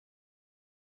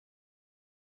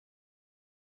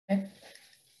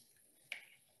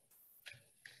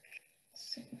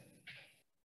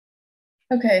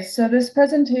Okay, so this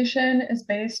presentation is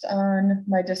based on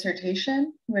my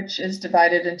dissertation, which is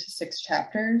divided into 6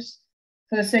 chapters.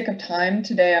 For the sake of time,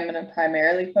 today I'm going to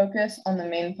primarily focus on the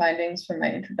main findings from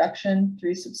my introduction,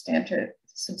 3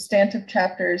 substantive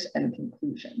chapters, and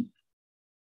conclusion.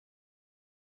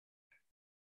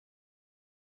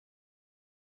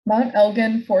 Mount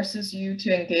Elgin forces you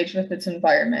to engage with its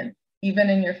environment, even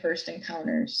in your first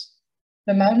encounters.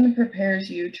 The mountain prepares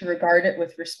you to regard it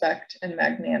with respect and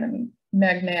magnanimity.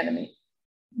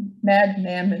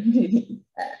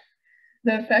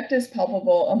 The effect is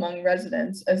palpable among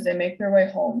residents as they make their way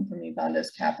home from Uganda's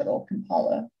capital,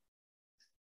 Kampala.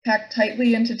 Packed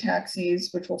tightly into taxis,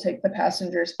 which will take the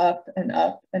passengers up and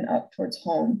up and up towards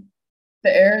home,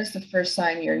 the air is the first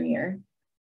sign you're near.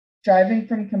 Driving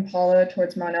from Kampala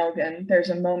towards Mount Elgin,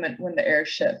 there's a moment when the air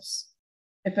shifts.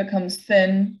 It becomes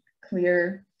thin,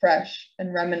 clear, fresh,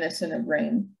 and reminiscent of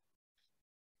rain.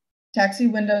 Taxi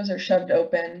windows are shoved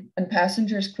open, and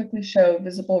passengers quickly show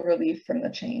visible relief from the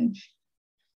change.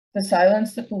 The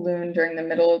silence that ballooned during the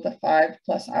middle of the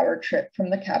 5+ hour trip from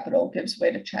the capital gives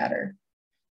way to chatter.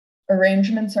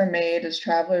 Arrangements are made as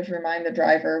travelers remind the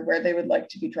driver where they would like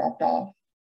to be dropped off,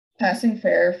 passing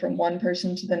fare from one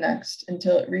person to the next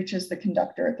until it reaches the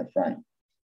conductor at the front.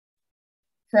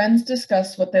 Friends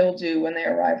discuss what they will do when they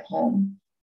arrive home.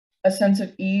 A sense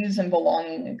of ease and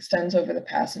belonging extends over the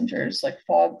passengers like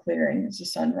fog clearing as the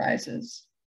sun rises.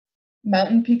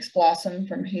 Mountain peaks blossom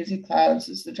from hazy clouds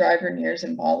as the driver nears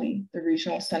Mbali, the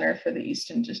regional center for the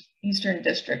eastern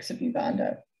districts of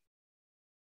Uganda.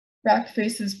 Rock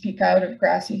faces peek out of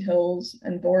grassy hills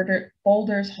and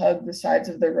boulders hug the sides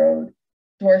of the road,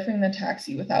 dwarfing the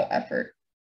taxi without effort.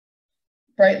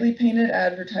 Brightly painted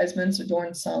advertisements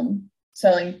adorn some,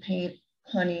 selling paint,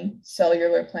 honey,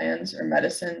 cellular plans, or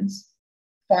medicines.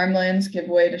 Farmlands give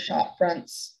way to shop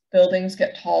fronts. Buildings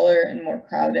get taller and more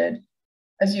crowded.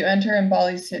 As you enter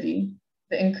Mbali city,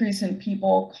 the increase in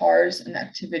people, cars, and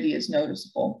activity is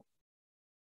noticeable.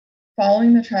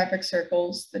 Following the traffic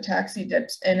circles, the taxi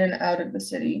dips in and out of the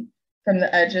city, from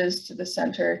the edges to the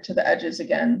center to the edges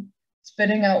again,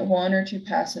 spitting out 1 or 2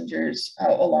 passengers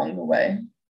out along the way.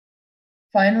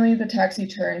 Finally, the taxi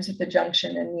turns at the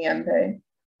junction in Niembe.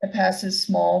 It passes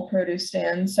small produce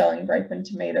stands selling ripened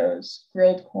tomatoes,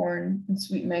 grilled corn, and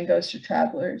sweet mangoes to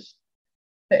travelers.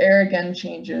 The air again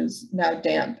changes, now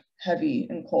damp, heavy,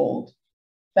 and cold.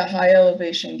 The high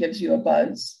elevation gives you a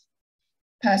buzz.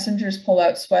 Passengers pull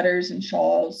out sweaters and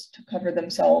shawls to cover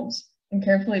themselves and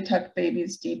carefully tuck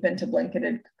babies deep into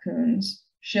blanketed cocoons,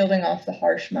 shielding off the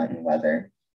harsh mountain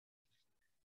weather.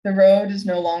 The road is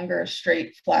no longer a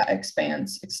straight, flat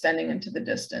expanse extending into the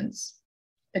distance.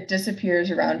 It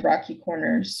disappears around rocky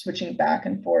corners, switching back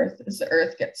and forth as the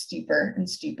earth gets steeper and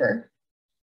steeper.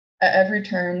 At every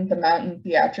turn, the mountain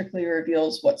theatrically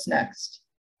reveals what's next.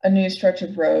 A new stretch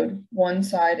of road, one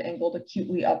side angled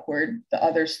acutely upward, the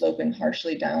other sloping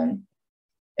harshly down.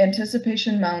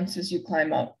 Anticipation mounts as you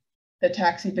climb up. The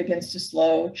taxi begins to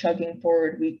slow, chugging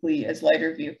forward weakly as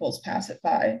lighter vehicles pass it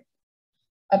by.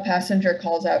 A passenger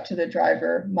calls out to the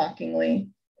driver, mockingly,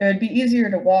 "It would be easier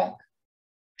to walk."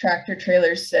 Tractor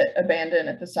trailers sit abandoned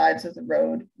at the sides of the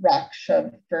road, rocks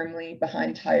shoved firmly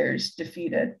behind tires,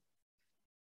 defeated.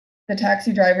 The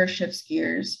taxi driver shifts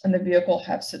gears, and the vehicle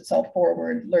hefts itself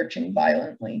forward, lurching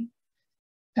violently.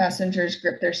 Passengers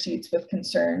grip their seats with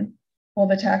concern. Will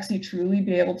the taxi truly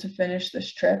be able to finish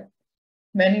this trip?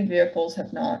 Many vehicles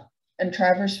have not, and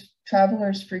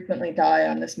travelers frequently die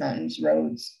on this mountain's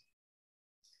roads.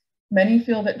 Many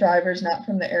feel that drivers not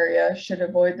from the area should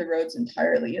avoid the roads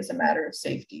entirely as a matter of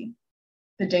safety,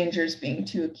 the dangers being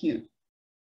too acute.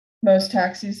 Most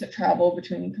taxis that travel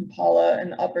between Kampala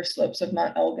and the upper slopes of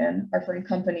Mount Elgin are from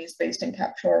companies based in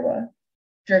Kapchorwa,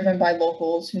 driven by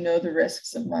locals who know the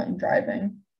risks of mountain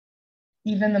driving.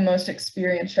 Even the most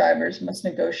experienced drivers must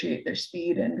negotiate their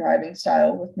speed and driving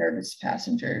style with nervous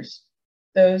passengers,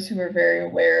 those who are very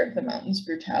aware of the mountain's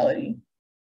brutality.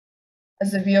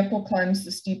 As the vehicle climbs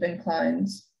the steep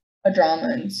inclines, a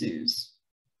drama ensues.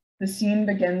 The scene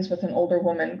begins with an older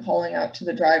woman calling out to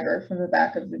the driver from the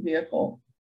back of the vehicle.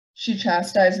 She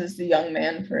chastises the young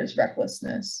man for his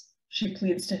recklessness. She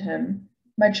pleads to him,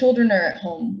 "My children are at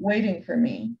home, waiting for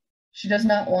me." She does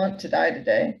not want to die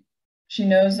today. She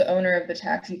knows the owner of the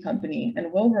taxi company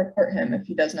and will report him if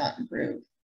he does not improve.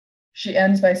 She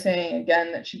ends by saying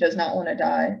again that she does not want to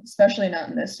die, especially not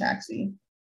in this taxi.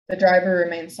 The driver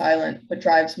remains silent, but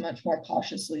drives much more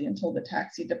cautiously until the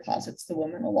taxi deposits the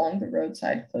woman along the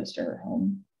roadside close to her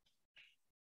home.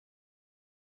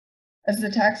 As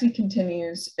the taxi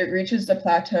continues, it reaches the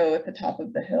plateau at the top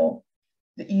of the hill.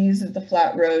 The ease of the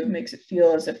flat road makes it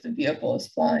feel as if the vehicle is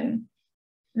flying.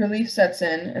 Relief sets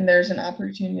in, and there's an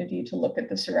opportunity to look at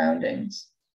the surroundings.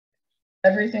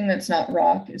 Everything that's not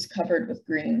rock is covered with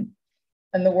green,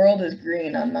 and the world is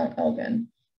green on Mount Elgin.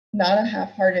 Not a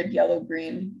half-hearted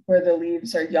yellow-green where the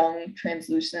leaves are young,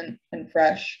 translucent, and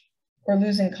fresh, or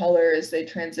losing color as they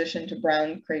transition to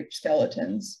brown crepe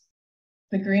skeletons.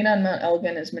 The green on Mount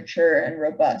Elgin is mature and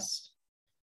robust.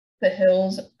 The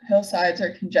hillsides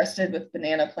are congested with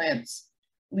banana plants,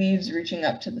 leaves reaching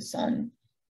up to the sun.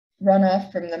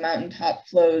 Runoff from the mountaintop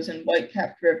flows in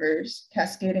white-capped rivers,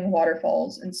 cascading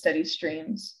waterfalls, and steady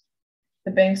streams.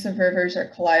 The banks of rivers are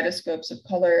kaleidoscopes of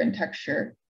color and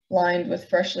texture, lined with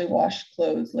freshly washed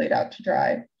clothes laid out to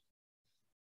dry.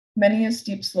 Many a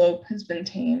steep slope has been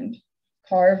tamed,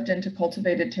 carved into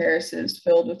cultivated terraces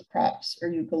filled with crops or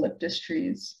eucalyptus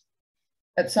trees.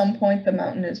 At some point, the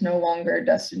mountain is no longer a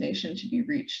destination to be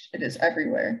reached. It is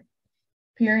everywhere.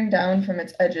 Peering down from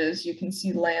its edges, you can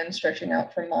see land stretching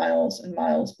out for miles and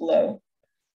miles below.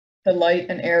 The light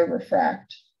and air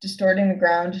refract, distorting the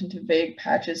ground into vague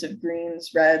patches of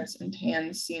greens, reds, and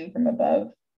tans seen from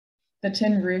above. The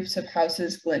tin roofs of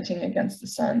houses glinting against the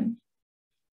sun.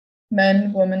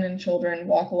 Men, women, and children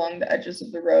walk along the edges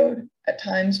of the road, at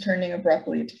times turning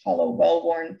abruptly to follow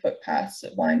well-worn footpaths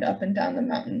that wind up and down the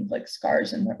mountain like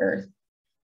scars in the earth.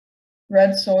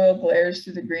 Red soil glares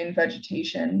through the green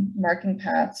vegetation, marking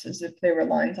paths as if they were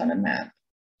lines on a map,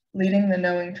 leading the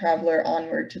knowing traveler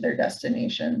onward to their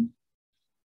destination.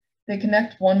 They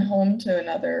connect one home to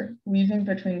another, weaving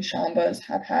between shambas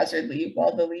haphazardly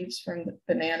while the leaves from the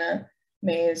banana,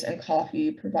 maize, and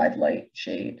coffee provide light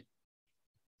shade.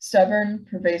 Stubborn,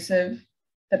 pervasive,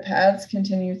 the paths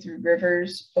continue through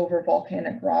rivers, over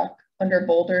volcanic rock, under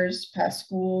boulders, past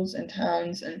schools and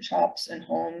towns and shops and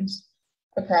homes,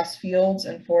 across fields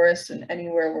and forests and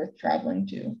anywhere worth traveling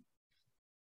to.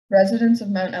 Residents of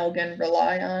Mount Elgin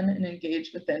rely on and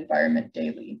engage with the environment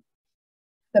daily.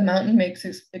 The mountain makes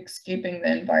escaping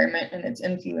the environment and its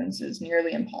influences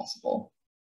nearly impossible.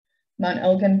 Mount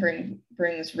Elgin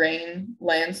brings rain,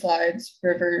 landslides,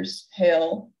 rivers,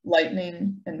 hail,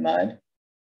 lightning, and mud.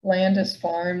 Land is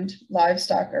farmed,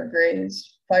 livestock are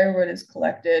grazed, firewood is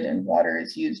collected, and water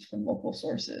is used from local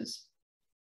sources.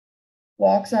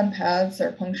 Walks on paths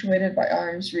are punctuated by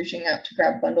arms reaching out to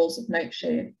grab bundles of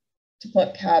nightshade, to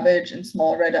pluck cabbage and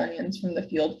small red onions from the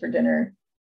field for dinner,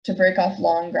 to break off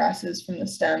long grasses from the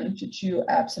stem to chew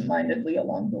absent-mindedly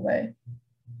along the way.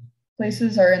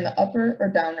 Places are in the upper or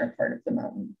downer part of the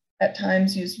mountain, at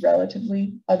times used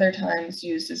relatively, other times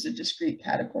used as a discrete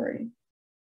category.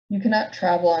 You cannot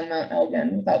travel on Mount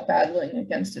Elgin without battling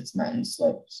against its mountain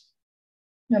slopes.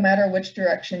 No matter which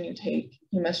direction you take,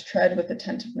 you must tread with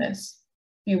attentiveness.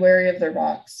 Be wary of the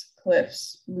rocks,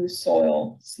 cliffs, loose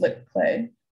soil, slick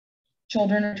clay.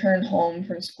 Children return home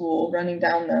from school, running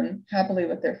down them, happily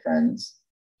with their friends.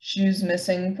 Shoes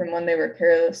missing from when they were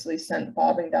carelessly sent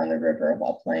bobbing down the river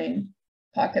while playing,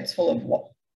 pockets full of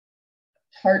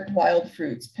tart wild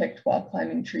fruits picked while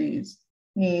climbing trees,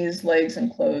 knees, legs,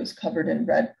 and clothes covered in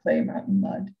red clay mountain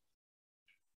mud.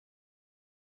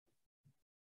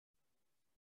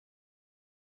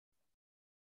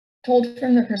 Told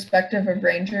from the perspective of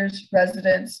rangers,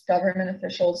 residents, government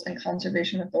officials, and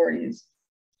conservation authorities,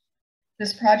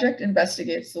 this project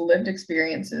investigates the lived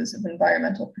experiences of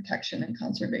environmental protection and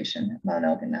conservation at Mount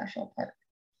Elgin National Park.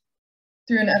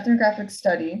 Through an ethnographic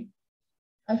study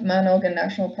of Mount Elgin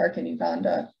National Park in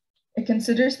Uganda, it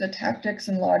considers the tactics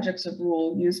and logics of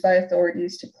rule used by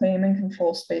authorities to claim and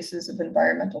control spaces of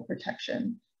environmental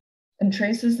protection, and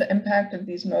traces the impact of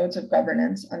these modes of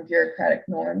governance on bureaucratic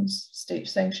norms,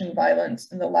 state-sanctioned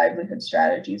violence, and the livelihood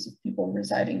strategies of people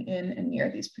residing in and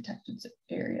near these protected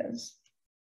areas.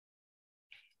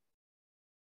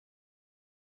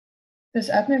 This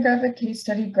ethnographic case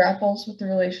study grapples with the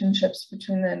relationships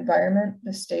between the environment,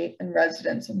 the state, and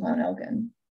residents of Mount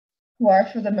Elgin, who are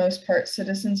for the most part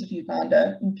citizens of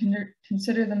Uganda and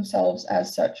consider themselves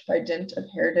as such by dint of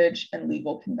heritage and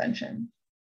legal convention.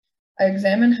 I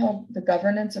examine how the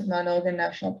governance of Mount Elgin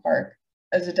National Park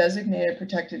as a designated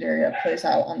protected area plays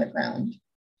out on the ground.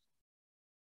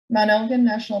 Mount Elgin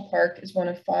National Park is one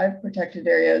of 5 protected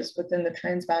areas within the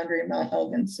transboundary Mount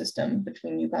Elgin system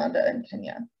between Uganda and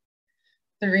Kenya.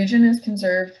 The region is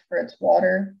conserved for its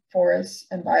water, forests,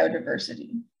 and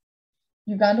biodiversity.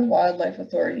 Uganda Wildlife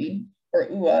Authority, or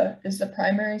UWA, is the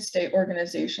primary state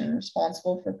organization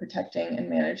responsible for protecting and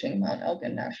managing Mount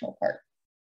Elgin National Park.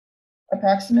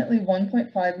 Approximately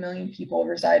 1.5 million people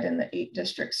reside in the 8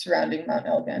 districts surrounding Mount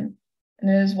Elgin, and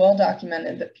it is well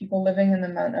documented that people living in the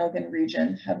Mount Elgin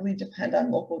region heavily depend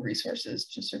on local resources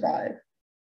to survive.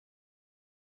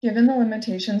 Given the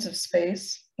limitations of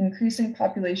space, increasing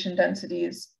population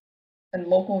densities, and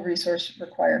local resource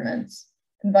requirements,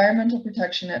 environmental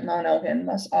protection at Mount Elgin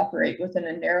must operate within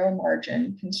a narrow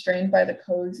margin constrained by the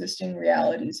coexisting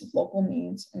realities of local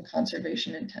needs and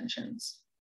conservation intentions.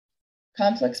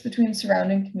 Conflicts between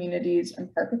surrounding communities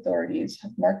and park authorities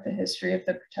have marked the history of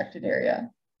the protected area,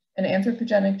 and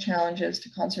anthropogenic challenges to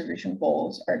conservation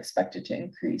goals are expected to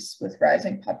increase with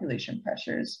rising population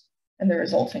pressures and the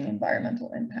resulting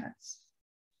environmental impacts.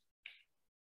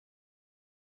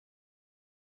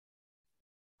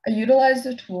 I utilize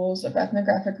the tools of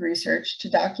ethnographic research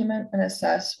to document and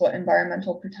assess what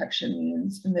environmental protection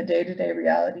means in the day-to-day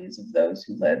realities of those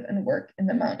who live and work in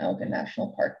the Mount Elgin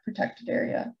National Park protected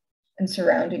area and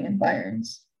surrounding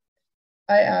environs.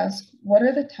 I ask, what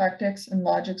are the tactics and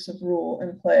logics of rule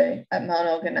in play at Mount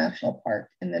Elgin National Park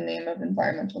in the name of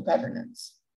environmental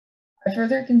governance? I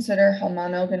further consider how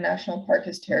Mount Elgin National Park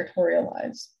is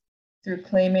territorialized through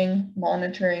claiming,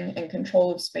 monitoring, and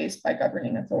control of space by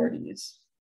governing authorities.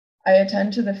 I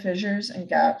attend to the fissures and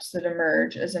gaps that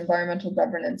emerge as environmental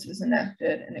governance is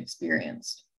enacted and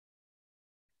experienced.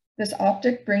 This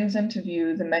optic brings into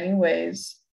view the many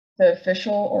ways the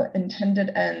official or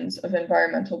intended ends of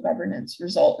environmental governance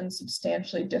result in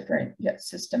substantially different yet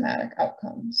systematic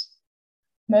outcomes.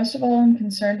 Most of all, I'm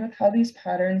concerned with how these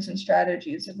patterns and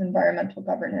strategies of environmental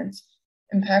governance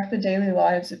impact the daily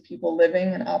lives of people living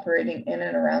and operating in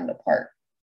and around the park,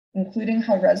 including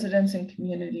how residents and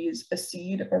communities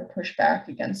accede or push back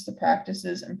against the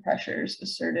practices and pressures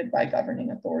asserted by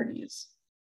governing authorities.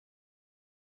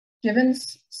 Given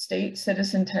state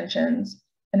citizen tensions,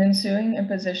 an ensuing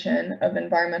imposition of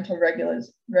environmental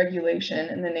regulation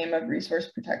in the name of resource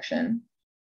protection,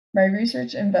 my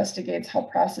research investigates how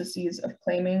processes of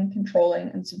claiming, controlling,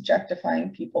 and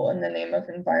subjectifying people in the name of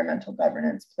environmental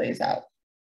governance plays out.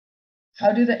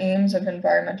 How do the aims of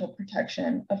environmental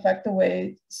protection affect the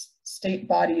way state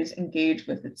bodies engage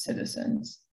with its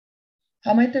citizens?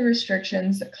 How might the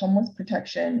restrictions that come with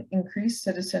protection increase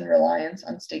citizen reliance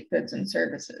on state goods and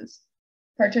services,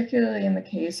 particularly in the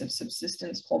case of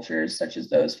subsistence cultures such as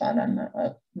those found on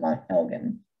Mount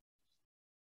Elgin?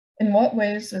 In what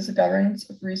ways does the governance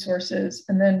of resources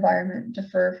and the environment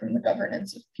differ from the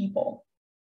governance of people?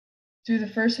 Through the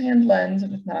firsthand lens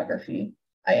of ethnography,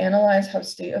 I analyze how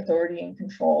state authority and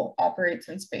control operates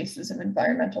in spaces of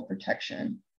environmental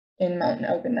protection in Mount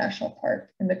Elgin National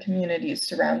Park and the communities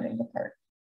surrounding the park.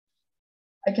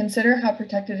 I consider how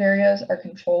protected areas are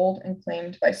controlled and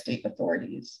claimed by state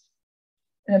authorities.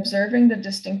 In observing the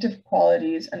distinctive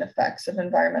qualities and effects of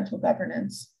environmental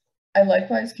governance, I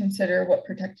likewise consider what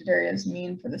protected areas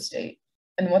mean for the state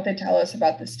and what they tell us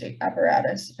about the state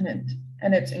apparatus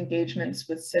and its engagements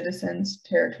with citizens,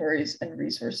 territories, and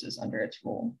resources under its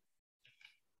rule.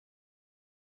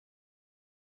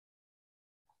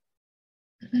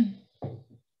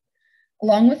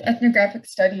 Along with ethnographic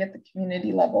study at the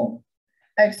community level,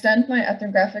 I extend my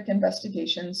ethnographic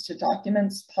investigations to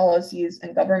documents, policies,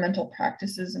 and governmental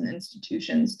practices and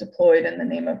institutions deployed in the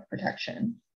name of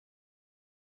protection.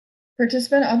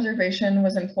 Participant observation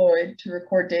was employed to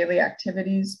record daily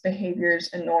activities,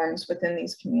 behaviors, and norms within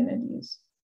these communities,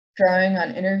 drawing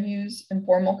on interviews,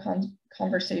 informal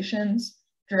conversations,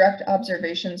 direct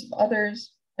observations of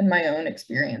others, and my own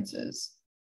experiences.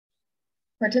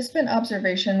 Participant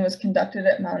observation was conducted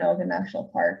at Mount Elgin National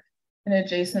Park, in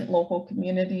adjacent local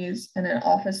communities, and in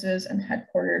offices and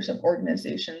headquarters of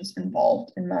organizations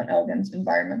involved in Mount Elgin's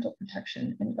environmental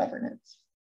protection and governance.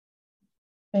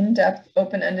 In-depth,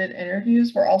 open-ended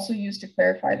interviews were also used to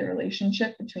clarify the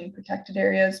relationship between protected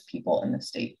areas, people, and the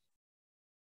state.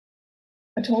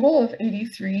 A total of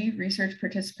 83 research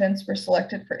participants were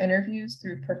selected for interviews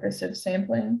through purposive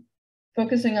sampling,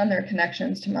 focusing on their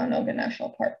connections to Mount Elgin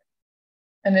National Park.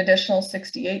 An additional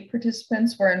 68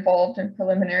 participants were involved in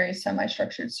preliminary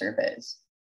semi-structured surveys.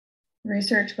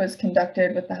 Research was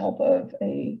conducted with the help of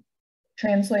a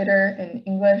translator in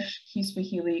English,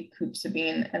 Kiswahili,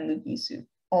 Kupsabin, and Lugisu,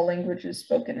 all languages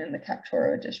spoken in the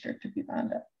Kapchorwa district of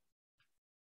Uganda.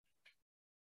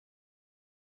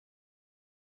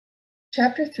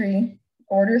 Chapter 3,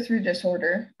 Order Through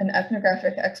Disorder, an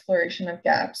ethnographic exploration of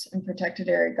gaps in protected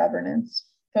area governance,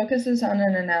 focuses on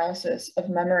an analysis of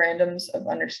memorandums of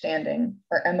understanding,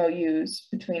 or MOUs,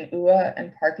 between UA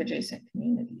and park-adjacent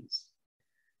communities.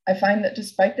 I find that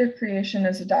despite their creation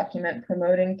as a document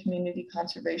promoting community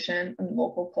conservation and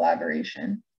local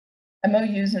collaboration,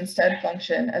 MOUs instead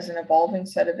function as an evolving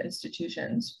set of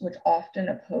institutions which often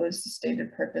oppose the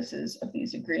stated purposes of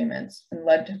these agreements and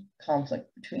led to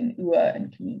conflict between UA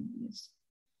and communities.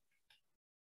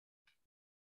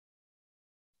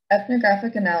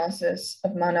 Ethnographic analysis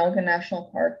of Mount Elgin National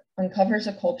Park uncovers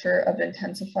a culture of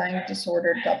intensifying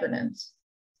disordered governance,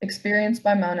 experienced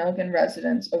by Mount Elgin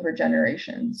residents over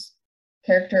generations,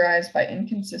 characterized by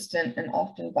inconsistent and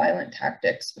often violent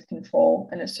tactics of control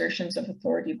and assertions of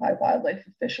authority by wildlife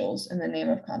officials in the name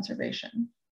of conservation.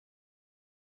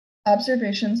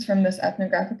 Observations from this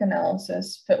ethnographic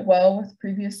analysis fit well with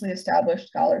previously established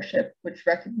scholarship, which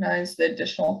recognized the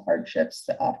additional hardships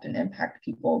that often impact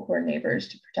people who are neighbors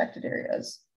to protected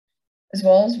areas, as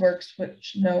well as works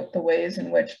which note the ways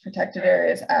in which protected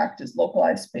areas act as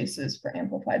localized spaces for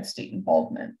amplified state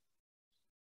involvement.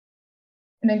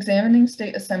 In examining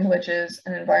state assemblages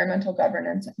and environmental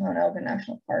governance at Mount Elgin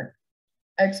National Park,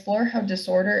 I explore how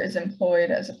disorder is employed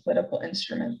as a political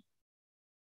instrument.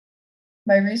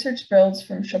 My research builds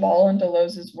from Chabal and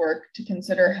Deleuze's work to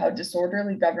consider how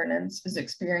disorderly governance is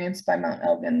experienced by Mount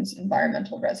Elgin's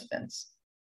environmental residents.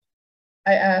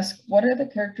 I ask, what are the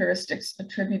characteristics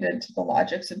attributed to the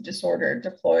logics of disorder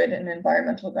deployed in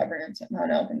environmental governance at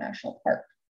Mount Elgin National Park?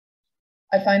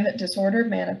 I find that disorder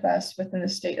manifests within the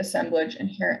state assemblage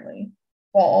inherently,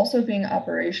 while also being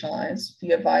operationalized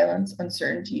via violence,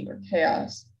 uncertainty, or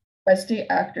chaos by state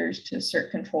actors to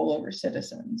assert control over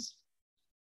citizens.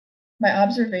 My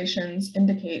observations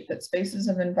indicate that spaces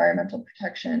of environmental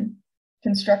protection,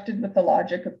 constructed with the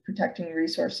logic of protecting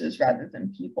resources rather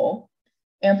than people,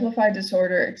 amplify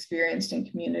disorder experienced in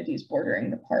communities bordering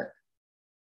the park.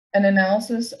 An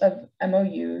analysis of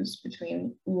MOUs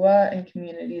between UA and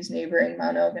communities neighboring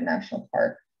Mount Elgin National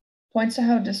Park points to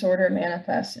how disorder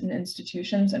manifests in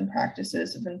institutions and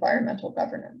practices of environmental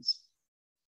governance.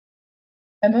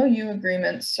 MOU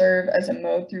agreements serve as a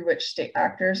mode through which state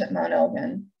actors at Mount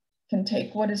Elgin can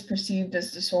take what is perceived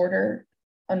as disorder,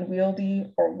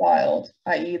 unwieldy, or wild,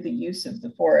 i.e. the use of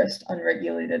the forest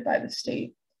unregulated by the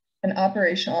state, and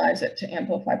operationalize it to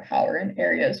amplify power in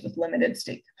areas with limited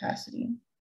state capacity.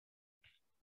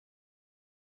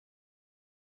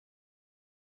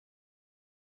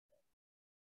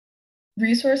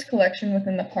 Resource collection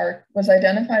within the park was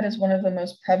identified as one of the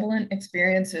most prevalent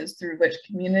experiences through which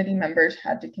community members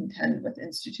had to contend with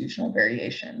institutional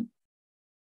variation.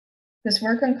 This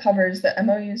work uncovers that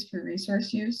MOUs for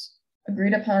resource use,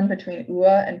 agreed upon between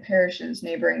UA and parishes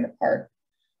neighboring the park,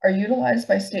 are utilized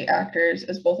by state actors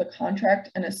as both a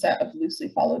contract and a set of loosely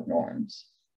followed norms.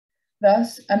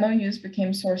 Thus, MOUs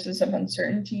became sources of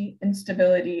uncertainty,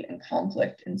 instability, and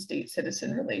conflict in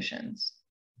state-citizen relations.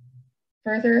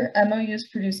 Further, MOUs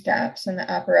produce gaps in the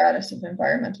apparatus of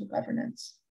environmental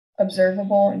governance,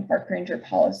 observable in park ranger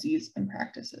policies and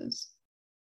practices.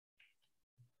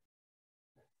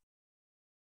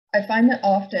 I find that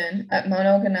often at Mount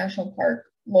Elgin National Park,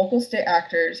 local state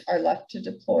actors are left to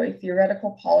deploy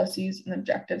theoretical policies and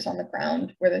objectives on the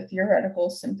ground where the theoretical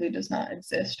simply does not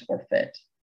exist or fit.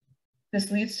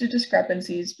 This leads to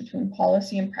discrepancies between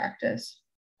policy and practice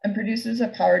and produces a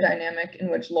power dynamic in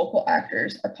which local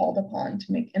actors are called upon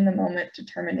to make in-the-moment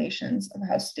determinations of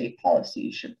how state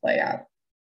policies should play out.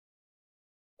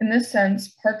 In this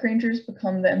sense, park rangers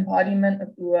become the embodiment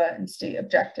of UA and state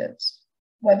objectives,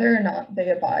 whether or not they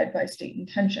abide by state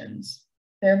intentions,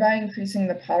 thereby increasing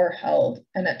the power held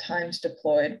and at times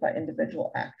deployed by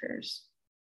individual actors.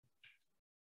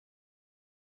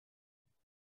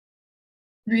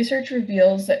 Research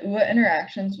reveals that UA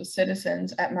interactions with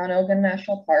citizens at Mount Elgin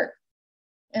National Park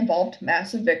involved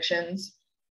mass evictions,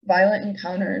 violent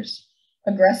encounters,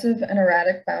 aggressive and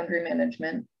erratic boundary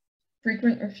management,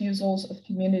 frequent refusals of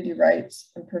community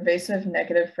rights, and pervasive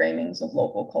negative framings of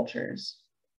local cultures.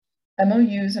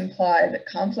 MOUs imply that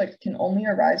conflict can only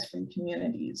arise from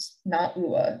communities, not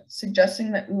UA,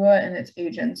 suggesting that UA and its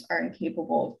agents are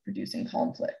incapable of producing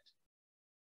conflict.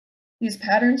 These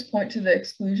patterns point to the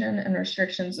exclusion and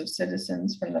restrictions of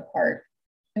citizens from the park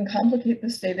and complicate the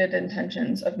stated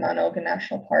intentions of Mount Elgin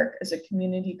National Park as a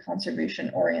community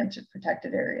conservation-oriented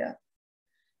protected area.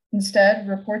 Instead,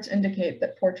 reports indicate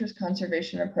that fortress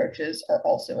conservation approaches are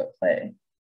also at play.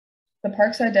 The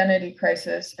park's identity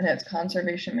crisis and its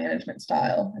conservation management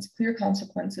style has clear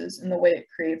consequences in the way it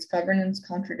creates governance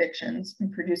contradictions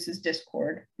and produces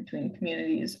discord between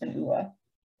communities and UA.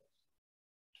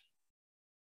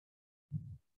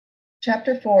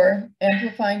 Chapter 4,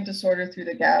 Amplifying Disorder Through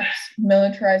the Gaps,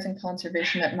 Militarizing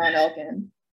Conservation at Mount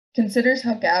Elgin, considers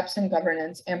how gaps in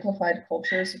governance amplified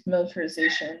cultures of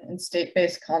militarization in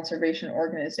state-based conservation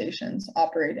organizations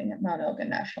operating at Mount Elgin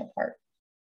National Park.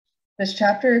 This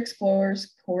chapter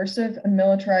explores coercive and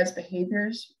militarized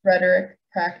behaviors, rhetoric,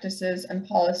 practices, and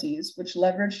policies which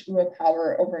leveraged UA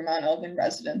power over Mount Elgin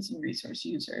residents and resource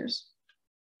users.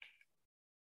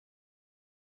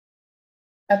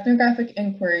 Ethnographic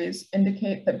inquiries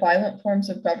indicate that violent forms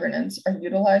of governance are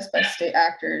utilized by state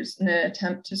actors in an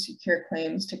attempt to secure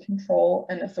claims to control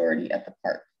and authority at the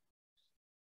park.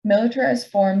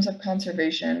 Militarized forms of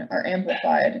conservation are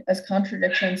amplified as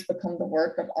contradictions become the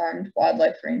work of armed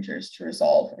wildlife rangers to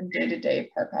resolve in day-to-day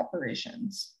park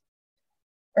operations.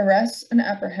 Arrests and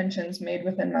apprehensions made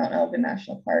within Mount Elgin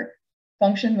National Park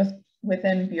function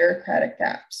within bureaucratic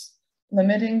gaps,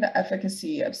 limiting the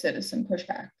efficacy of citizen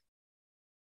pushback.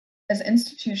 As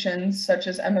institutions such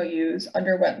as MOUs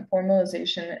underwent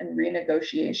formalization and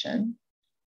renegotiation,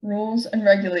 rules and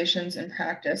regulations in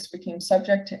practice became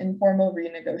subject to informal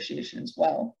renegotiation as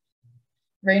well.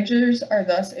 Rangers are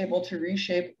thus able to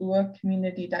reshape UA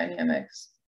community dynamics,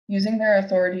 using their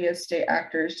authority as state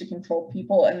actors to control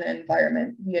people and the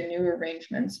environment via new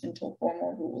arrangements until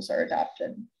formal rules are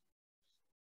adopted.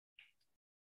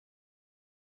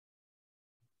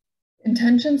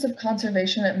 Intentions of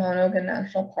conservation at Mount Elgin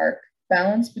National Park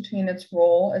balance between its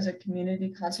role as a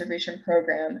community conservation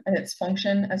program and its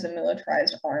function as a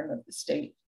militarized arm of the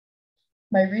state.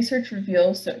 My research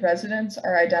reveals that residents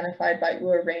are identified by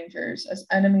UA rangers as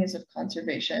enemies of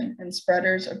conservation and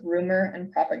spreaders of rumor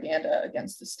and propaganda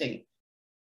against the state.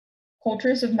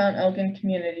 Cultures of Mount Elgin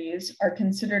communities are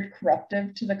considered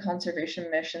corruptive to the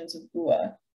conservation missions of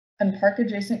UA, and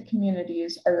park-adjacent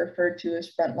communities are referred to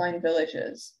as frontline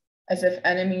villages, as if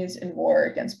enemies in war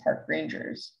against park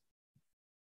rangers.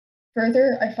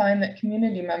 Further, I find that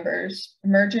community members,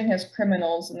 emerging as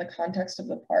criminals in the context of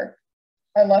the park,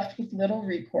 are left with little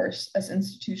recourse as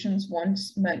institutions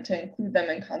once meant to include them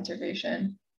in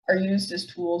conservation are used as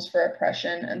tools for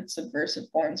oppression and subversive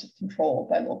forms of control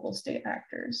by local state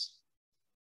actors.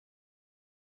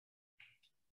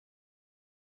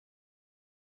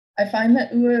 I find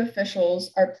that UA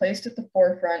officials are placed at the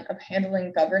forefront of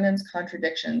handling governance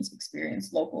contradictions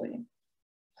experienced locally.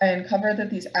 I uncover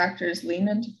that these actors lean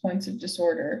into points of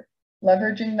disorder,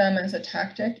 leveraging them as a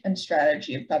tactic and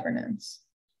strategy of governance.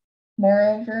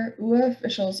 Moreover, UA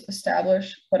officials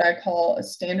establish what I call a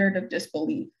standard of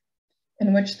disbelief,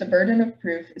 in which the burden of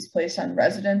proof is placed on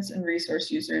residents and resource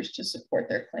users to support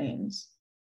their claims.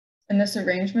 In this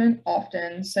arrangement,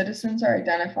 often citizens are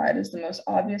identified as the most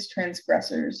obvious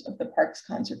transgressors of the park's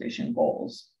conservation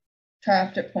goals,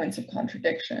 trapped at points of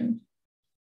contradiction.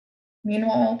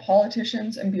 Meanwhile,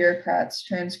 politicians' and bureaucrats'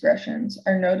 transgressions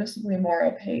are noticeably more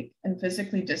opaque and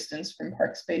physically distanced from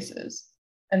park spaces,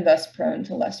 and thus prone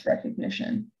to less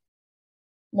recognition.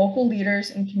 Local leaders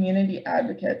and community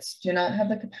advocates do not have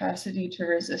the capacity to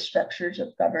resist structures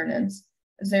of governance,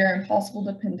 as they are impossible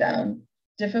to pin down,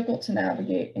 difficult to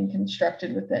navigate, and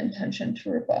constructed with the intention to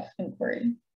rebuff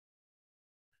inquiry.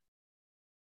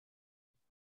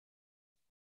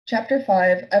 Chapter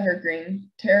 5,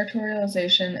 Evergreen,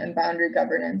 Territorialization and Boundary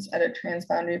Governance at a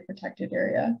Transboundary Protected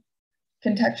Area,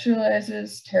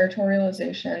 contextualizes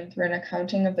territorialization through an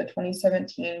accounting of the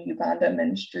 2017 Uganda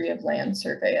Ministry of Land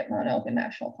survey at Mount Elgin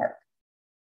National Park.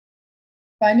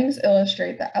 Findings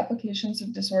illustrate that applications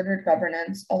of disordered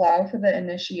governance allow for the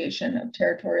initiation of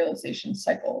territorialization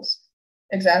cycles,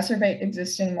 exacerbate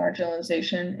existing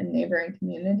marginalization in neighboring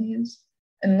communities,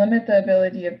 and limit the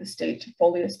ability of the state to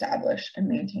fully establish and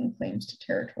maintain claims to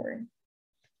territory.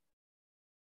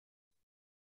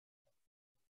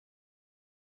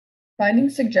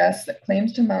 Findings suggest that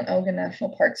claims to Mount Elgin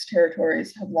National Park's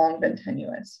territories have long been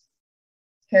tenuous,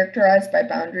 characterized by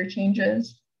boundary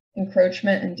changes,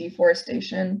 encroachment and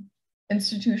deforestation,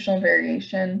 institutional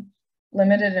variation,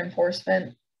 limited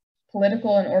enforcement,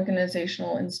 political and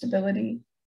organizational instability,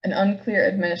 and unclear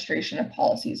administration of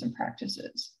policies and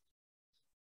practices.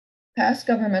 Past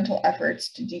governmental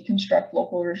efforts to deconstruct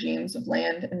local regimes of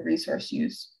land and resource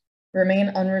use remain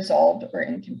unresolved or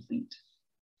incomplete.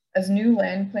 As new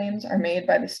land claims are made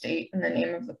by the state in the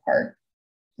name of the park,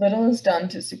 little is done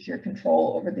to secure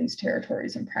control over these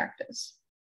territories in practice.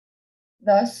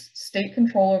 Thus, state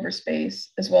control over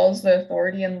space, as well as the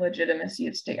authority and legitimacy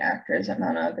of state actors at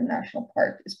Mount Elgin National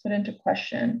Park, is put into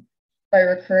question by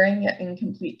recurring yet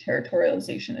incomplete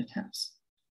territorialization attempts.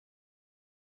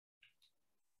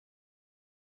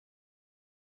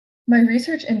 My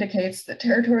research indicates that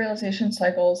territorialization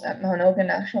cycles at Mount Elgin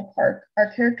National Park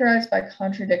are characterized by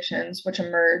contradictions which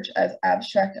emerge as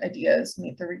abstract ideas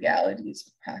meet the realities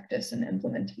of practice and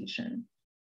implementation.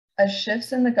 As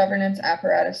shifts in the governance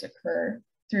apparatus occur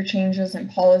through changes in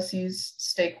policies,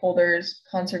 stakeholders,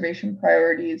 conservation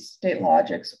priorities, state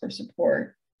logics, or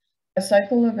support, a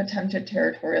cycle of attempted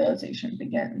territorialization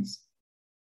begins.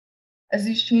 As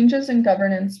these changes in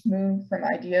governance move from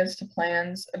ideas to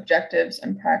plans, objectives,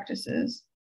 and practices,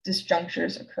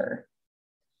 disjunctures occur.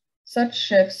 Such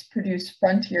shifts produce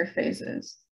frontier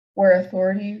phases, where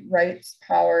authority, rights,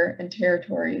 power, and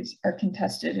territories are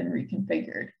contested and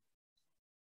reconfigured.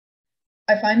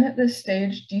 I find that this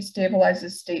stage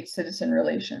destabilizes state-citizen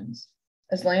relations,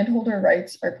 as landholder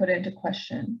rights are put into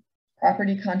question,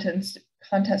 property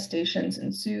contestations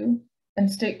ensue, and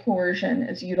state coercion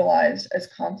is utilized as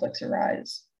conflicts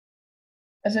arise.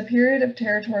 As a period of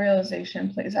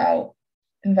territorialization plays out,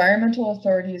 environmental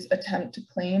authorities attempt to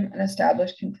claim and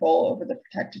establish control over the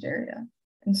protected area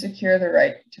and secure the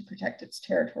right to protect its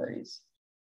territories.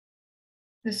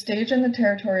 This stage in the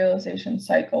territorialization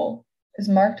cycle is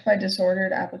marked by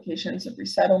disordered applications of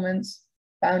resettlements,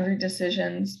 boundary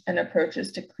decisions, and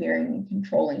approaches to clearing and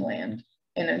controlling land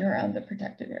in and around the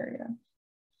protected area.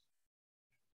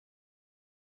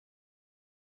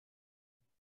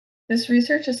 This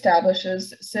research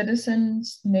establishes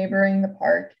citizens neighboring the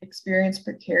park experience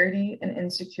precarity and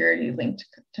insecurity linked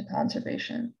to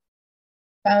conservation.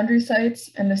 Boundary sites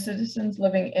and the citizens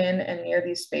living in and near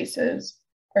these spaces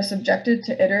are subjected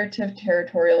to iterative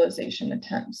territorialization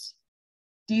attempts,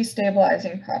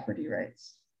 destabilizing property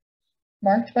rights.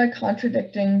 Marked by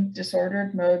contradicting,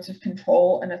 disordered modes of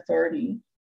control and authority,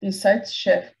 these sites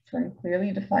shift from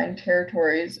clearly defined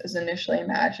territories as initially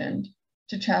imagined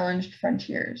to challenged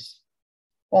frontiers.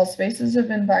 While spaces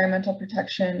of environmental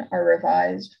protection are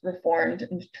revised, reformed,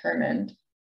 and determined,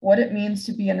 what it means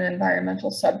to be an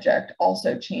environmental subject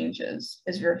also changes,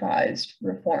 is revised,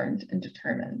 reformed, and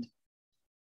determined.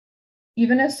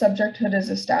 Even as subjecthood is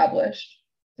established,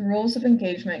 the rules of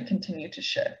engagement continue to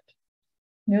shift.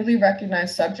 Newly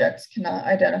recognized subjects cannot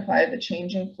identify the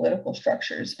changing political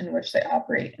structures in which they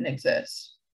operate and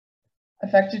exist.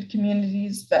 Affected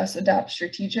communities thus adopt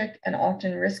strategic and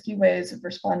often risky ways of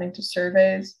responding to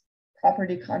surveys,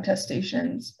 property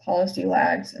contestations, policy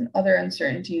lags, and other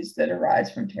uncertainties that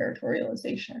arise from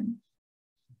territorialization.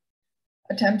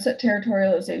 Attempts at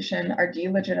territorialization are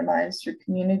delegitimized through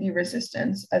community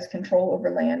resistance as control over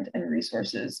land and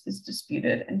resources is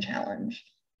disputed and challenged.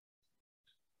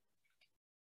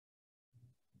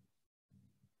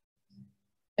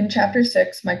 In Chapter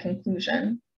 6, my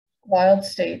conclusion, Wild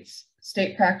States,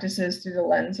 State Practices Through the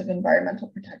Lens of Environmental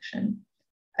Protection,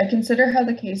 I consider how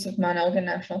the case of Mount Elgin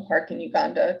National Park in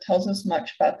Uganda tells us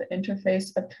much about the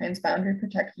interface of transboundary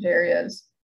protected areas,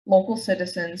 local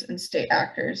citizens, and state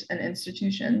actors and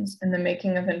institutions in the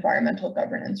making of environmental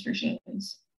governance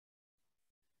regimes.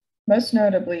 Most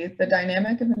notably, the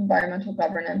dynamic of environmental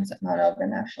governance at Mount Elgin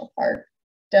National Park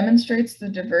demonstrates the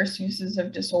diverse uses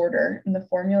of disorder in the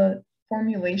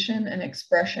formulation and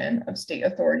expression of state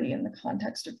authority in the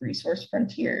context of resource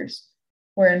frontiers,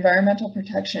 where environmental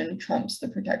protection trumps the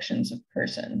protections of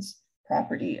persons,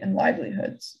 property, and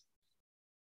livelihoods.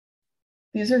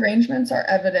 These arrangements are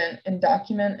evident in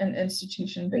document and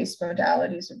institution-based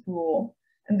modalities of rule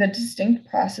and the distinct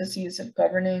processes of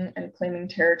governing and claiming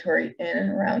territory in and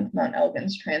around Mount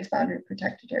Elgin's transboundary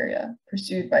protected area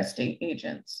pursued by state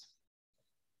agents.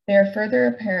 They are further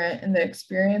apparent in the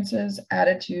experiences,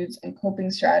 attitudes, and coping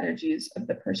strategies of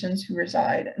the persons who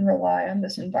reside and rely on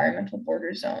this environmental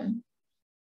border zone.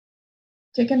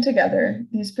 Taken together,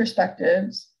 these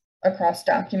perspectives across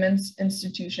documents,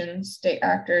 institutions, state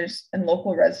actors, and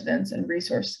local residents and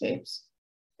resourcescapes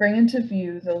bring into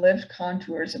view the lived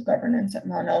contours of governance at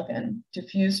Mount Elgin,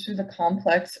 diffused through the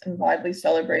complex and widely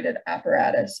celebrated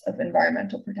apparatus of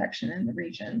environmental protection in the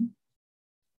region.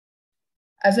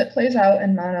 As it plays out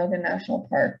in Mount Elgin National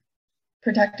Park,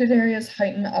 protected areas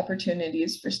heighten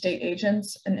opportunities for state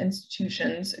agents and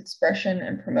institutions' expression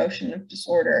and promotion of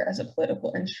disorder as a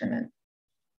political instrument.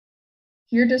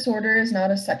 Here, disorder is not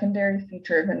a secondary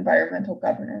feature of environmental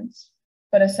governance,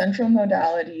 but a central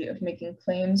modality of making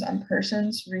claims on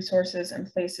persons, resources,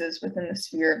 and places within the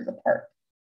sphere of the park,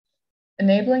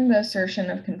 enabling the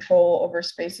assertion of control over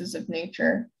spaces of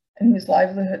nature and whose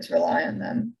livelihoods rely on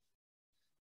them.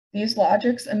 These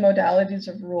logics and modalities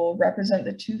of rule represent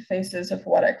the two faces of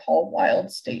what I call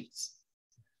wild states.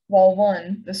 While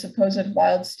one, the supposed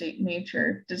wild state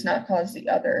nature, does not cause the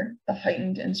other, the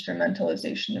heightened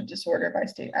instrumentalization of disorder by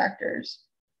state actors,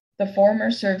 the former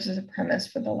serves as a premise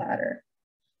for the latter.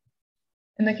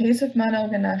 In the case of Mount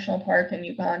Elgin National Park in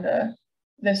Uganda,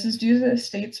 this is due to the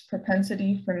state's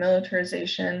propensity for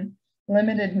militarization,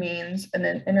 limited means, and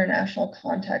an international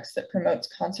context that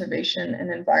promotes conservation and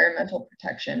environmental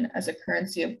protection as a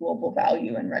currency of global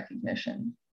value and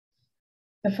recognition.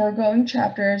 The foregoing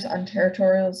chapters on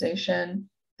territorialization,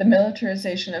 the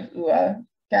militarization of UA,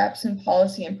 gaps in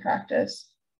policy and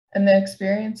practice, and the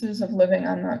experiences of living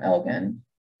on Mount Elgin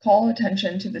call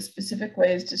attention to the specific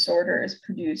ways disorder is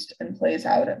produced and plays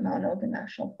out at Mount Elgin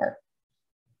National Park.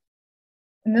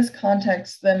 In this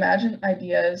context, the imagined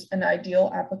ideas and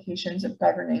ideal applications of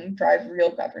governing drive real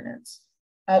governance,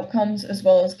 outcomes as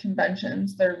well as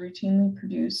conventions that are routinely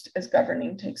produced as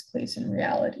governing takes place in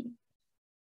reality.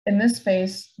 In this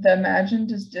space, the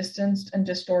imagined is distanced and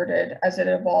distorted as it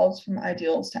evolves from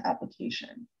ideals to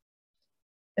application.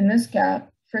 In this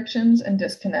gap, frictions and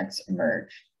disconnects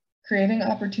emerge, creating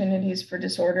opportunities for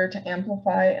disorder to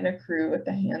amplify and accrue at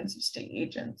the hands of state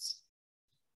agents.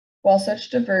 While such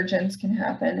divergence can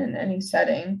happen in any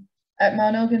setting, at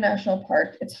Mount Elgin National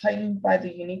Park, it's heightened by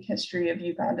the unique history of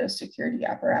Uganda's security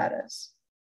apparatus.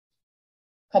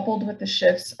 Coupled with the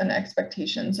shifts and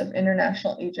expectations of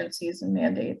international agencies and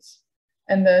mandates,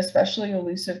 and the especially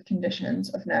elusive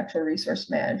conditions of natural resource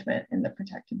management in the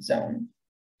protected zone.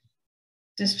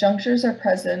 Disjunctures are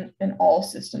present in all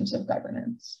systems of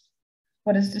governance.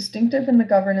 What is distinctive in the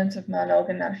governance of Mount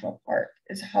Elgin National Park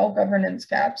is how governance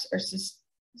gaps are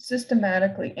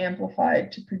systematically amplified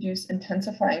to produce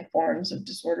intensifying forms of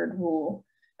disordered rule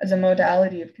as a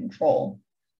modality of control,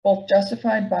 both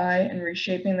justified by and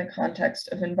reshaping the context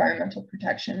of environmental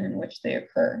protection in which they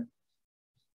occur.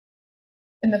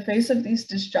 In the face of these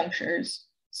disjunctures,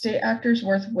 state actors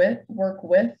work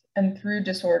with and through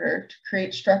disorder to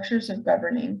create structures of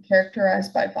governing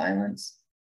characterized by violence,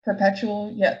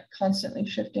 perpetual yet constantly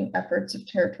shifting efforts of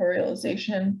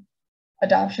territorialization,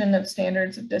 adoption of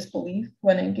standards of disbelief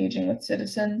when engaging with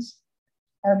citizens,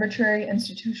 arbitrary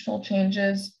institutional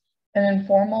changes, and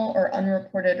informal or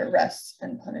unreported arrests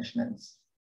and punishments.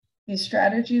 These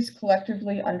strategies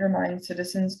collectively undermine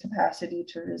citizens' capacity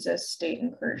to resist state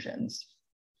incursions.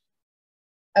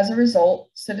 As a result,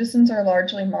 citizens are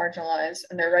largely marginalized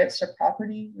and their rights to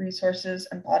property, resources,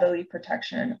 and bodily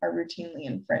protection are routinely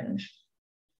infringed.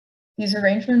 These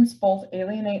arrangements both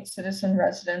alienate citizen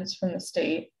residents from the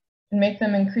state and make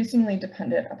them increasingly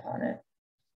dependent upon it.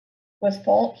 With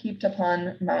fault heaped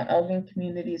upon Mount Elgin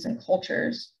communities and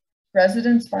cultures,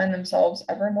 residents find themselves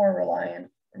ever more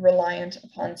reliant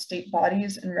upon state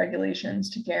bodies and regulations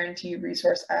to guarantee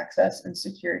resource access and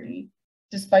security,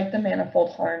 despite the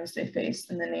manifold harms they face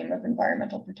in the name of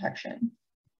environmental protection.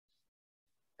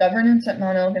 Governance at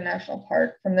Mount Elgin National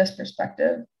Park, from this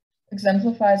perspective,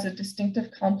 exemplifies a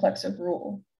distinctive complex of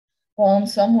rule. While in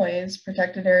some ways,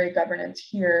 protected area governance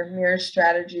here mirrors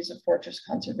strategies of fortress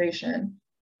conservation,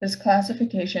 this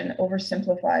classification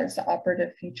oversimplifies the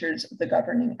operative features of the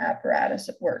governing apparatus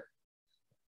at work.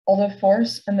 Although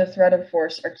force and the threat of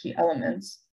force are key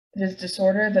elements, it is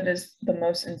disorder that is the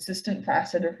most insistent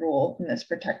facet of rule in this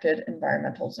protected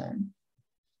environmental zone.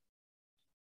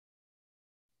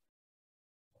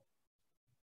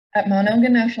 At Mount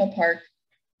Elgin National Park,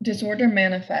 disorder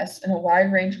manifests in a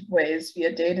wide range of ways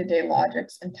via day-to-day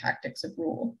logics and tactics of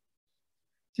rule.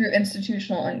 Through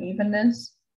institutional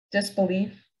unevenness,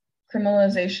 disbelief,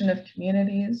 criminalization of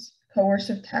communities,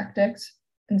 coercive tactics,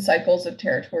 and cycles of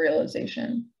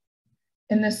territorialization.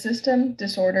 In this system,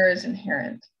 disorder is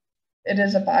inherent. It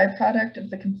is a byproduct of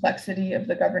the complexity of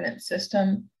the governance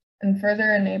system and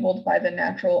further enabled by the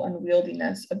natural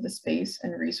unwieldiness of the space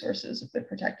and resources of the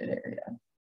protected area.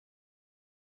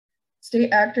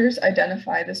 State actors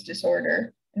identify this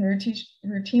disorder and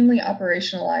routinely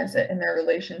operationalize it in their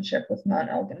relationship with Mount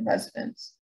Elgin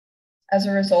residents. As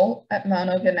a result, at Mount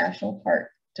Elgin National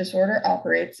Park, disorder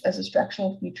operates as a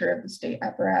structural feature of the state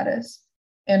apparatus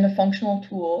and a functional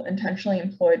tool intentionally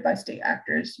employed by state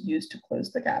actors used to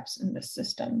close the gaps in this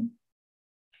system.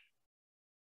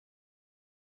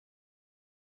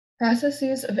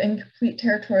 Processes of incomplete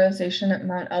territorialization at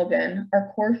Mount Elgin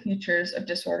are core features of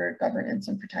disordered governance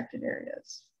in protected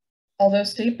areas. Although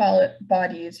state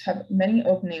bodies have many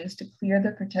openings to clear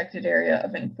the protected area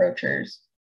of encroachers,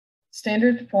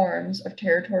 standard forms of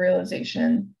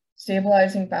territorialization,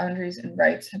 stabilizing boundaries and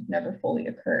rights have never fully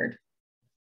occurred.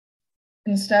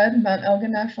 Instead, Mount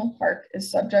Elgin National Park is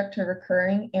subject to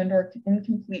recurring and/or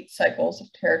incomplete cycles of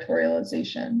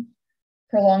territorialization,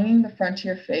 prolonging the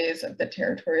frontier phase of the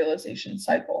territorialization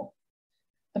cycle.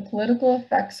 The political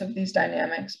effects of these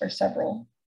dynamics are several.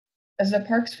 As the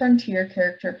park's frontier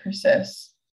character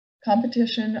persists,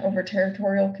 competition over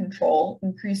territorial control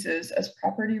increases as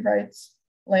property rights,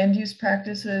 land use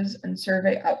practices, and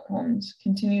survey outcomes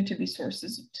continue to be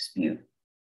sources of dispute.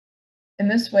 In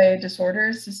this way, disorder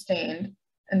is sustained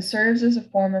and serves as a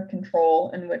form of control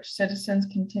in which citizens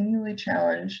continually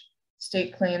challenge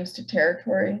state claims to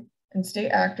territory, and state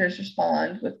actors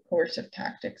respond with coercive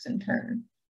tactics in turn.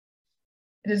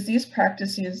 It is these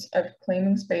practices of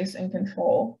claiming space and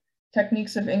control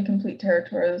techniques of incomplete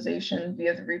territorialization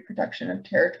via the reproduction of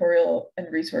territorial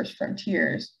and resource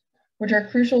frontiers, which are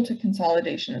crucial to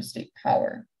consolidation of state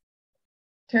power.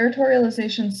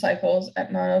 Territorialization cycles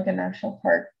at Mount Elgin National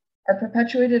Park are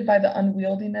perpetuated by the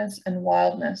unwieldiness and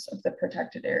wildness of the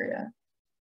protected area.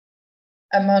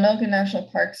 At Mount Elgin National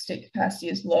Park, state capacity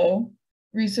is low,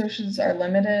 resources are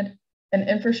limited, and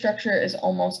infrastructure is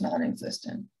almost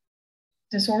non-existent.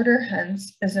 Disorder,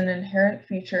 hence, is an inherent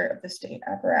feature of the state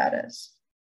apparatus.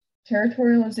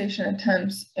 Territorialization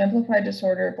attempts amplify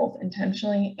disorder both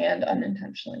intentionally and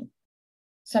unintentionally.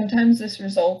 Sometimes this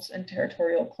results in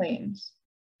territorial claims.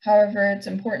 However, it's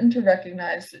important to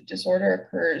recognize that disorder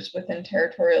occurs within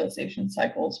territorialization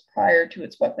cycles prior to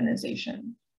its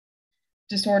weaponization.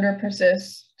 Disorder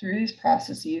persists through these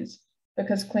processes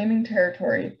because claiming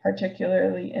territory,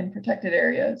 particularly in protected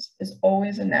areas, is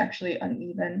always a naturally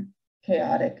uneven,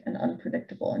 chaotic, and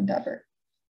unpredictable endeavor.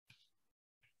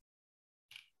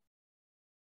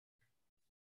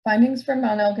 Findings from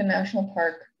Mount Elgin National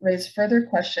Park raise further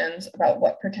questions about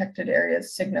what protected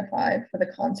areas signify for the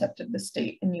concept of the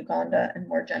state in Uganda and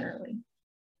more generally.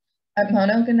 At Mount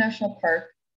Elgin National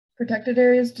Park, protected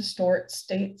areas distort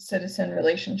state-citizen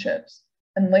relationships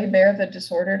and lay bare the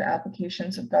disordered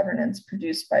applications of governance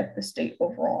produced by the state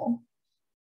overall.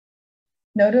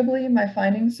 Notably, my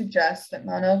findings suggest that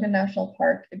Mount Elgin National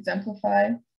Park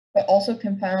exemplify but also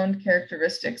confound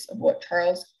characteristics of what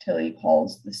Charles Tilley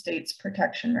calls the state's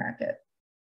protection racket,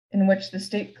 in which the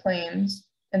state claims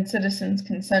and citizens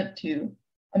consent to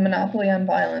a monopoly on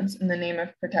violence in the name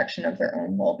of protection of their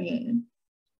own well-being.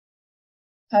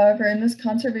 However, in this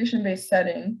conservation-based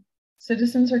setting,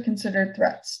 citizens are considered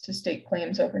threats to state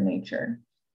claims over nature.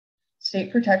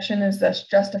 State protection is thus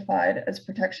justified as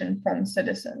protection from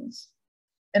citizens.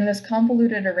 In this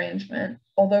convoluted arrangement,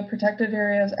 although protected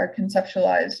areas are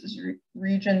conceptualized as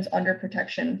regions under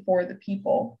protection for the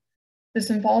people,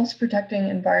 this involves protecting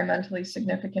environmentally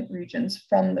significant regions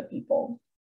from the people.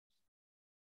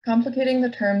 Complicating the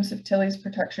terms of Tilley's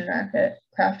protection racket,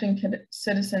 crafting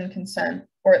citizen consent,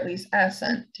 or at least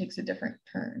assent, takes a different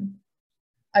turn.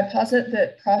 I posit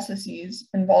that processes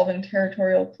involving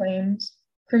territorial claims,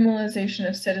 criminalization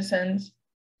of citizens,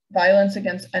 violence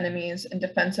against enemies, and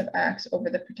defensive acts over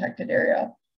the protected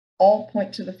area all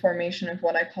point to the formation of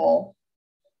what I call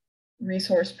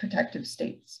resource protective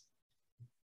states.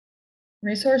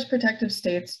 Resource protective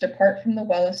states depart from the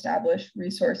well-established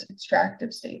resource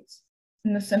extractive states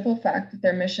in the simple fact that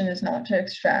their mission is not to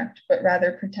extract, but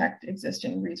rather protect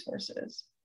existing resources.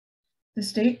 The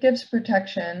state gives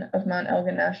protection of Mount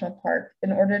Elgin National Park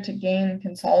in order to gain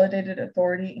consolidated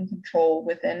authority and control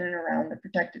within and around the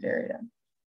protected area.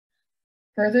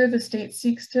 Further, the state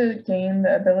seeks to gain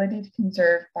the ability to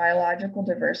conserve biological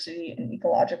diversity and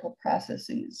ecological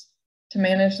processes, to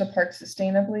manage the park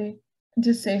sustainably, and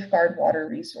to safeguard water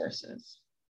resources.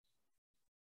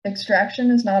 Extraction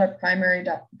is not a primary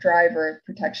driver of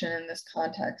protection in this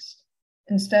context.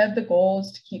 Instead, the goal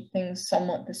is to keep things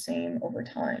somewhat the same over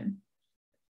time.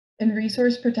 In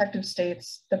resource protective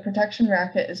states, the protection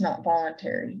racket is not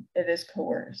voluntary, it is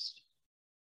coerced.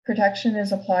 Protection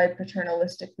is applied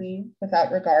paternalistically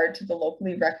without regard to the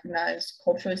locally recognized,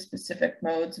 culturally specific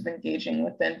modes of engaging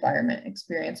with the environment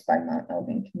experienced by Mount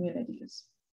Elgin communities.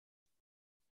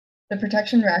 The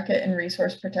protection racket in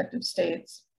resource protective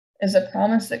states is a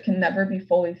promise that can never be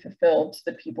fully fulfilled to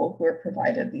the people who are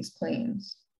provided these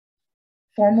claims.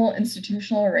 Formal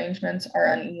institutional arrangements are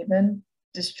uneven,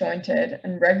 disjointed,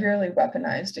 and regularly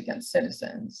weaponized against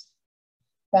citizens.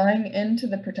 Buying into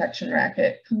the protection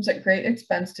racket comes at great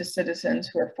expense to citizens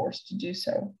who are forced to do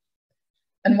so.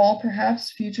 And while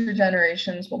perhaps future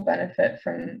generations will benefit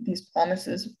from these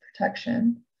promises of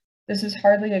protection, this is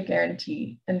hardly a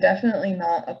guarantee and definitely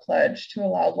not a pledge to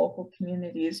allow local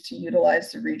communities to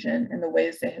utilize the region in the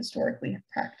ways they historically have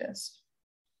practiced.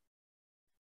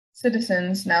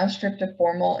 Citizens, now stripped of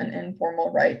formal and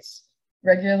informal rights,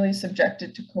 regularly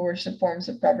subjected to coercive forms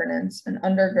of governance and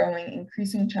undergoing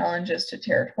increasing challenges to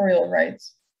territorial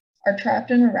rights, are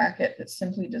trapped in a racket that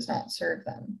simply does not serve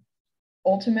them.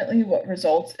 Ultimately, what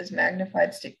results is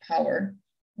magnified state power,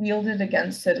 wielded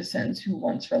against citizens who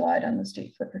once relied on the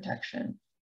state for protection.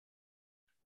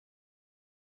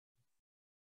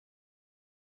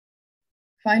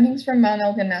 Findings from Mount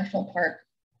Elgin National Park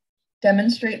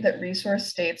demonstrate that resource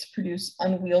states produce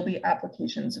unwieldy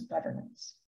applications of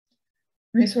governance.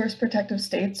 Resource protective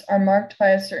states are marked by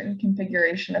a certain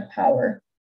configuration of power,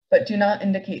 but do not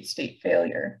indicate state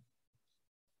failure.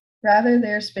 Rather,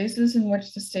 they are spaces in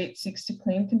which the state seeks to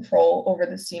claim control over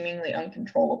the seemingly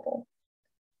uncontrollable.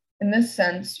 In this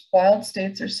sense, wild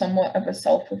states are somewhat of a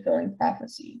self-fulfilling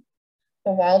prophecy.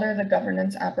 The wilder the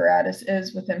governance apparatus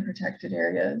is within protected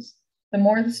areas, the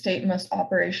more the state must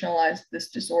operationalize this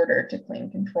disorder to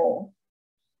claim control.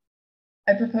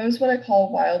 I propose what I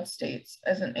call wild states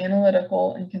as an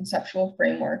analytical and conceptual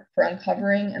framework for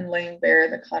uncovering and laying bare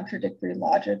the contradictory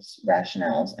logics,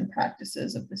 rationales, and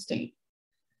practices of the state.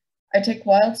 I take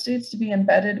wild states to be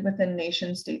embedded within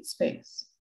nation-state space,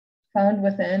 found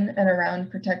within and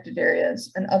around protected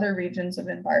areas and other regions of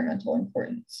environmental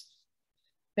importance.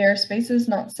 They are spaces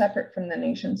not separate from the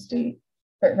nation-state,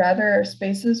 but rather are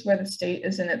spaces where the state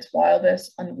is in its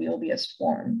wildest, unwieldiest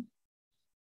form.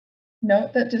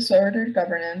 Note that disordered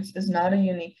governance is not a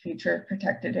unique feature of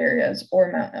protected areas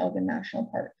or Mount Elgin National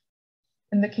Park.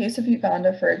 In the case of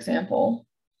Uganda, for example,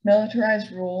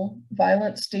 militarized rule,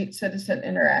 violent state-citizen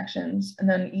interactions,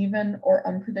 and uneven or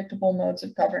unpredictable modes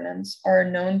of governance are a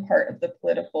known part of the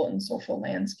political and social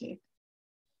landscape.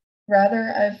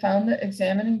 Rather, I have found that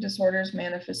examining disorders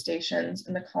manifestations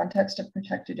in the context of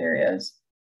protected areas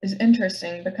is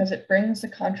interesting because it brings the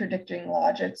contradicting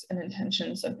logics and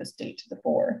intentions of the state to the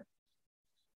fore.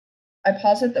 I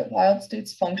posit that wild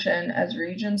states function as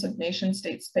regions of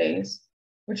nation-state space,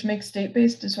 which makes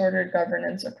state-based disordered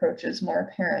governance approaches more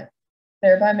apparent,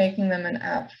 thereby making them an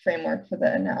apt framework for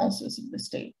the analysis of the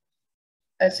state.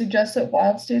 I suggest that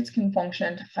wild states can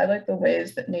function to highlight the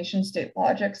ways that nation-state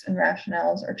logics and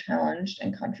rationales are challenged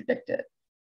and contradicted.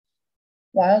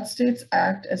 Wild states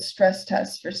act as stress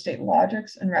tests for state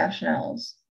logics and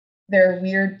rationales. They're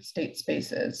weird state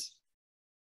spaces.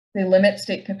 They limit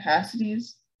state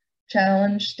capacities,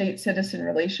 challenge state-citizen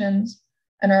relations,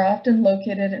 and are often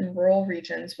located in rural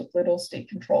regions with little state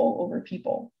control over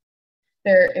people.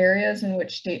 There are areas in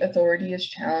which state authority is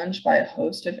challenged by a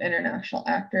host of international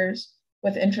actors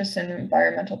with interests in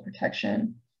environmental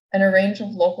protection, and a range of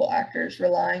local actors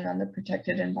relying on the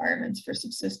protected environments for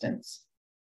subsistence.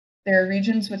 There are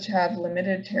regions which have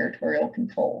limited territorial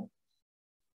control.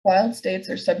 Wild states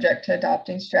are subject to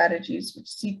adopting strategies which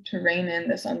seek to rein in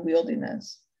this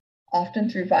unwieldiness, often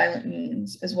through violent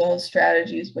means, as well as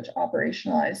strategies which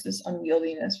operationalize this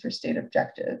unwieldiness for state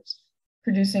objectives,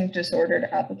 producing disordered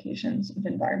applications of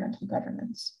environmental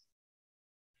governance.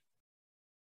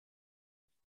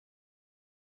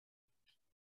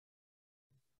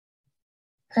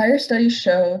 Prior studies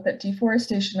show that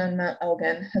deforestation on Mount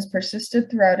Elgin has persisted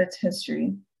throughout its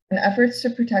history, and efforts to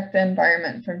protect the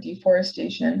environment from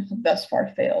deforestation have thus far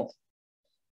failed.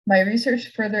 My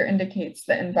research further indicates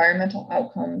that environmental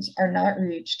outcomes are not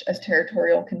reached as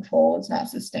territorial control is not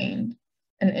sustained,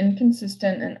 and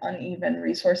inconsistent and uneven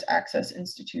resource access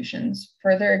institutions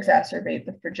further exacerbate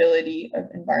the fragility of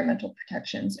environmental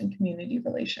protections and community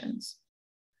relations.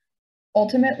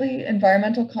 Ultimately,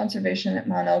 environmental conservation at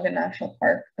Mount Elgin National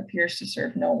Park appears to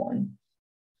serve no one.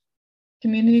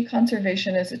 Community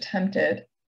conservation is attempted,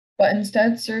 but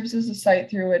instead serves as a site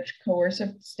through which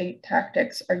coercive state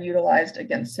tactics are utilized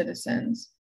against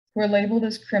citizens, who are labeled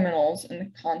as criminals in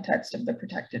the context of the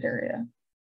protected area.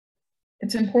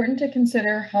 It's important to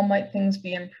consider how might things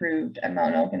be improved at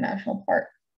Mount Elgin National Park.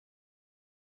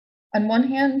 On one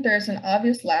hand, there is an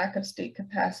obvious lack of state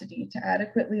capacity to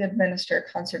adequately administer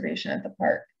conservation at the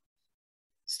park.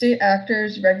 State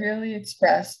actors regularly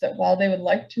express that while they would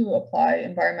like to apply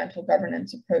environmental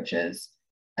governance approaches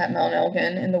at Mount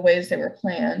Elgin in the ways they were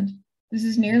planned, this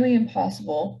is nearly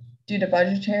impossible due to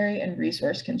budgetary and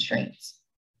resource constraints.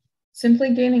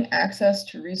 Simply gaining access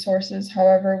to resources,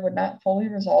 however, would not fully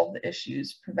resolve the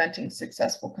issues preventing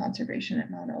successful conservation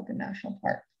at Mount Elgin National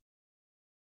Park.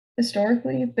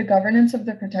 Historically, the governance of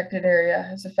the protected area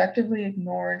has effectively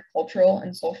ignored cultural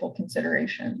and social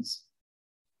considerations.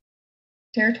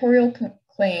 Territorial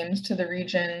claims to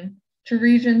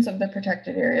regions of the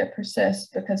protected area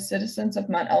persist because citizens of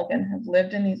Mount Elgin have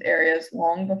lived in these areas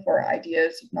long before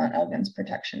ideas of Mount Elgin's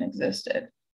protection existed.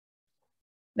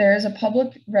 There is a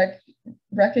public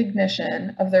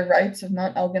recognition of the rights of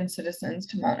Mount Elgin citizens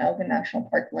to Mount Elgin National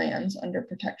Park lands under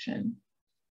protection.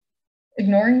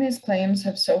 Ignoring these claims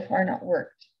have so far not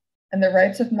worked, and the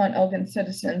rights of Mount Elgin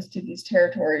citizens to these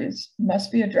territories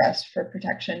must be addressed for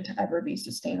protection to ever be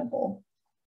sustainable.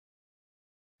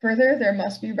 Further, there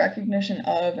must be recognition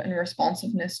of and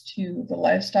responsiveness to the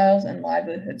lifestyles and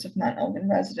livelihoods of Mount Elgin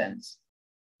residents.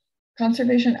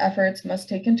 Conservation efforts must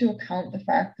take into account the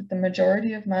fact that the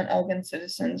majority of Mount Elgin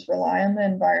citizens rely on the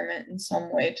environment in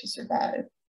some way to survive.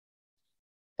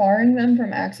 Barring them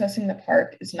from accessing the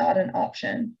park is not an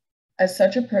option, as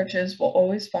such approaches will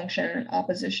always function in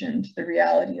opposition to the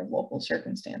reality of local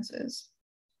circumstances.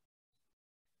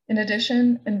 In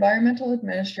addition, environmental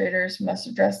administrators must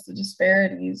address the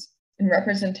disparities in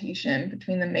representation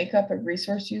between the makeup of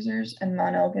resource users and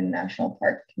Mount Elgin National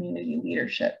Park community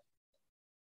leadership.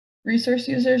 Resource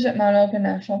users at Mount Elgin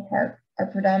National Park are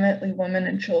predominantly women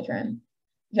and children,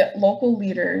 yet local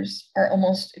leaders are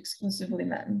almost exclusively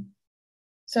men.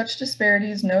 Such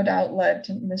disparities no doubt led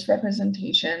to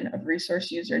misrepresentation of resource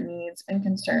user needs and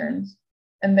concerns,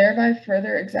 and thereby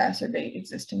further exacerbate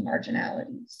existing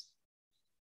marginalities.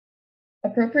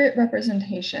 Appropriate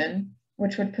representation,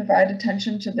 which would provide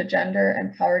attention to the gender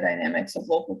and power dynamics of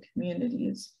local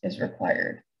communities, is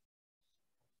required.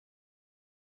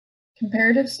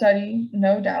 Comparative study,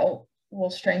 no doubt, will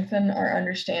strengthen our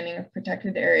understanding of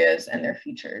protected areas and their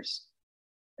features.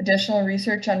 Additional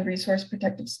research on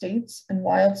resource-protected states and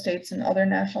wild states in other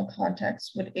national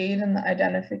contexts would aid in the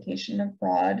identification of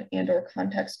broad and/or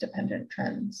context-dependent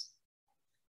trends.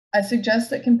 I suggest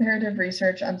that comparative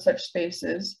research on such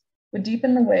spaces would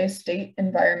deepen the way state,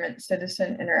 environment,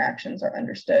 citizen interactions are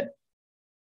understood.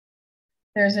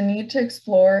 There is a need to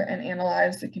explore and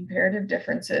analyze the comparative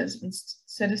differences in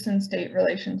citizen-state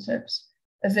relationships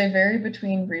as they vary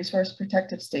between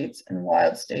resource-protected states and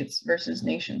wild states versus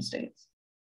nation-states.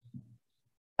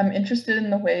 I'm interested in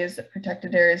the ways that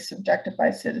protected areas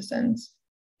subjectify citizens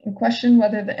and question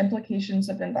whether the implications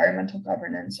of environmental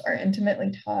governance are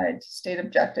intimately tied to state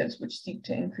objectives which seek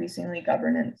to increasingly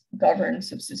govern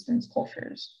subsistence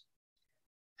cultures.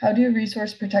 How do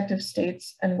resource-protective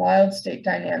states and wild state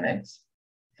dynamics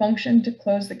function to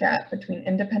close the gap between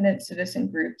independent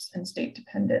citizen groups and state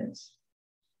dependence?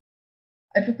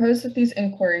 I propose that these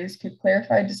inquiries could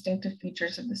clarify distinctive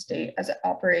features of the state as it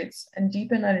operates and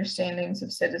deepen understandings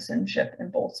of citizenship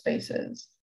in both spaces.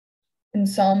 In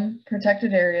some,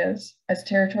 protected areas, as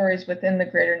territories within the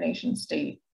greater nation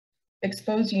state,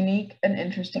 expose unique and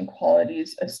interesting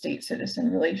qualities of state-citizen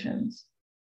relations.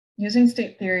 Using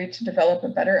state theory to develop a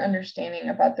better understanding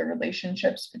about the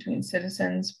relationships between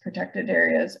citizens, protected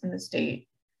areas, and the state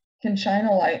can shine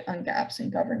a light on gaps in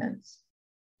governance.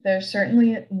 There's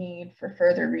certainly a need for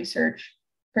further research,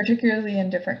 particularly in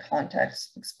different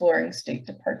contexts, exploring state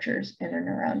departures in and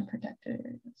around protected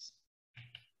areas.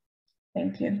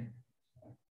 Thank you.